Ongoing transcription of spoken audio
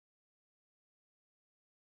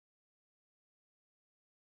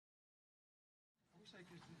I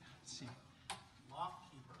could, let's see. Lock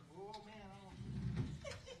keeper. Oh, man.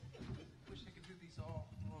 Wish I could do these all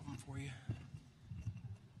of them for you.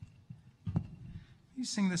 You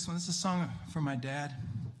sing this one. This is a song for my dad.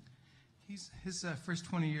 His first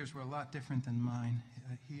 20 years were a lot different than mine.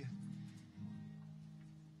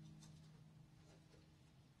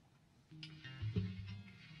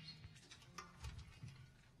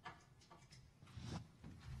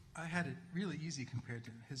 I had it really easy compared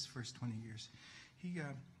to his first 20 years. He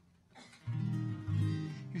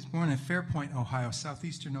was born in Fairpoint, Ohio,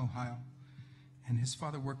 southeastern Ohio, and his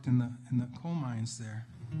father worked in the coal mines there.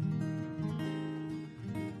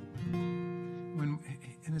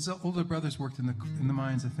 And his older brothers worked in the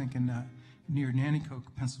mines, I think, near Nanticoke,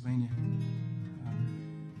 Pennsylvania.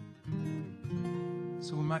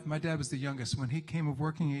 So when my dad was the youngest, when he came of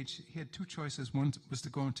working age, he had two choices. One was to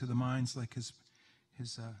go into the mines like his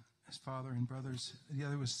father and brothers. The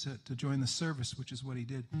other was to join the service, which is what he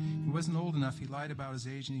did. He wasn't old enough. He lied about his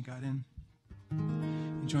age, and he got in.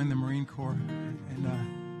 He joined the Marine Corps, and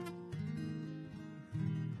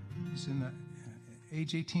he's in the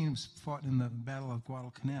age 18. Was fought in the Battle of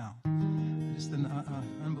Guadalcanal. Just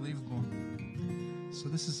unbelievable. So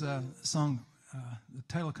this is a song. The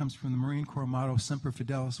title comes from the Marine Corps motto, Semper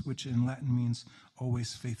Fidelis, which in Latin means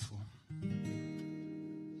always faithful.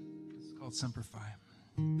 It's called Semper Fi.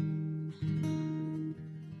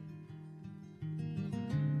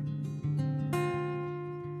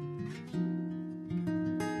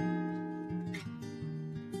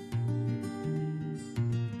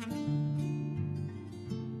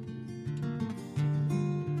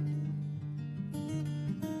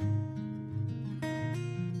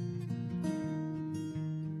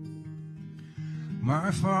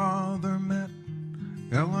 My father met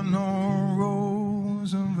Eleanor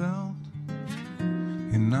Roosevelt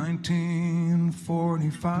in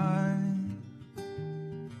 1945.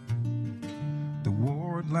 The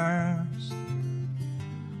war at last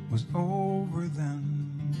was over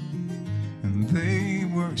then, and they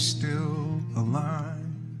were still alive.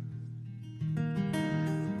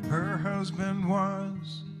 Her husband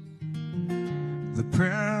was the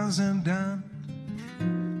president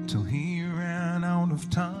till he ran out of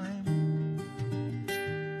time.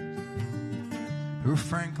 Her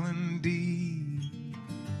Franklin D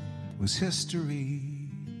was history,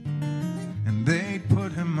 and they'd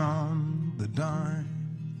put him on the dime.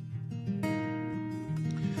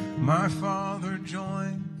 My father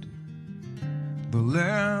joined the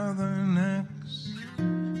Leathernecks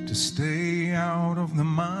to stay out of the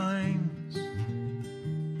mines.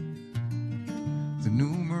 The new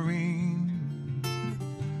Marine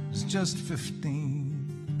was just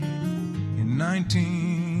 15 in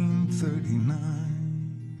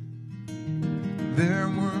 1939. There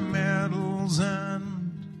were medals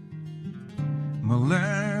and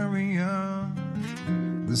malaria,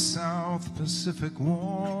 the South Pacific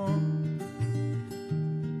War,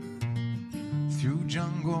 through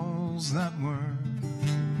jungles that were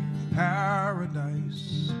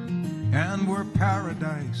paradise and were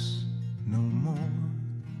paradise no more.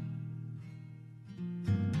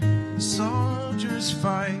 The soldiers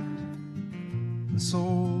fight, the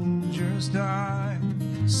soldiers die,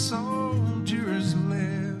 soldiers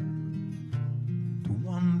live to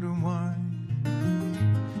wonder why.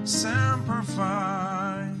 Semper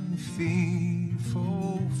Fi, fee,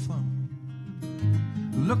 fo, fum.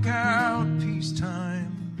 Look out,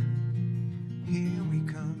 peacetime, here we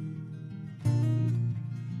come.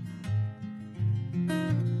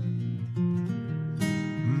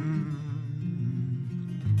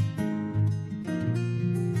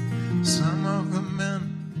 Some of the men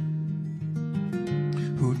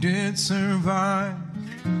who did survive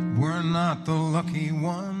were not the lucky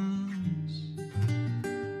ones.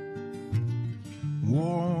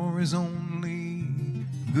 War is only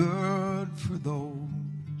good for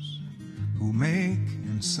those who make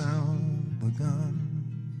and sell the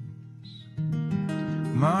guns.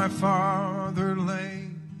 My father lay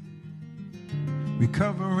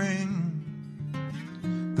recovering,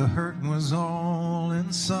 the hurt was all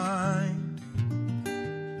inside.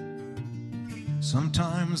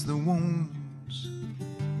 Sometimes the wounds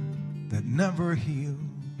that never heal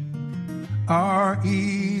are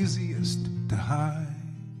easiest to hide.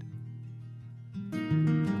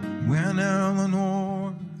 When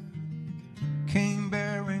Eleanor came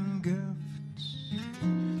bearing gifts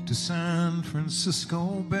to San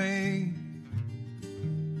Francisco Bay,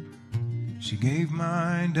 she gave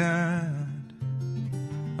my dad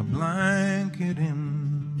a blanket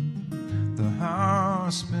in the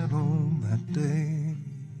hospital that day.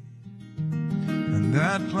 And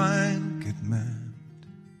that blanket meant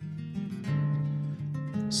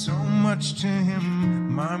So much to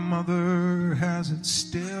him, my mother has it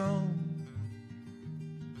still.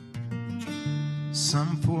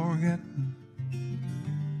 Some forget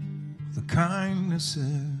the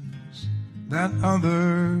kindnesses that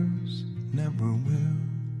others never will.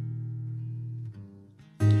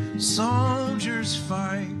 Soldiers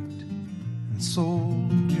fight and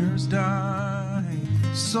soldiers die.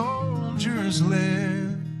 Soldiers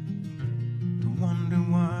live to wonder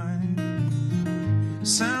why.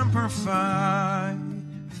 Semper Fi,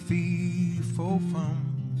 fee fo fum.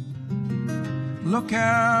 Look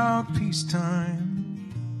out,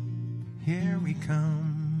 peacetime, here we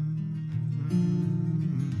come.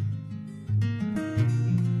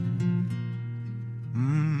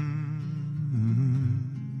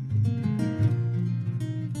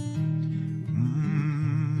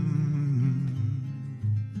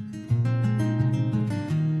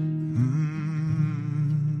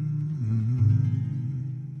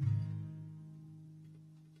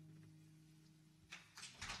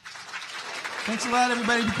 Thanks a lot,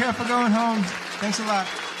 everybody. Be careful going home. Thanks a lot.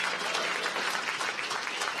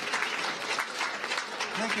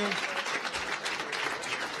 Thank you.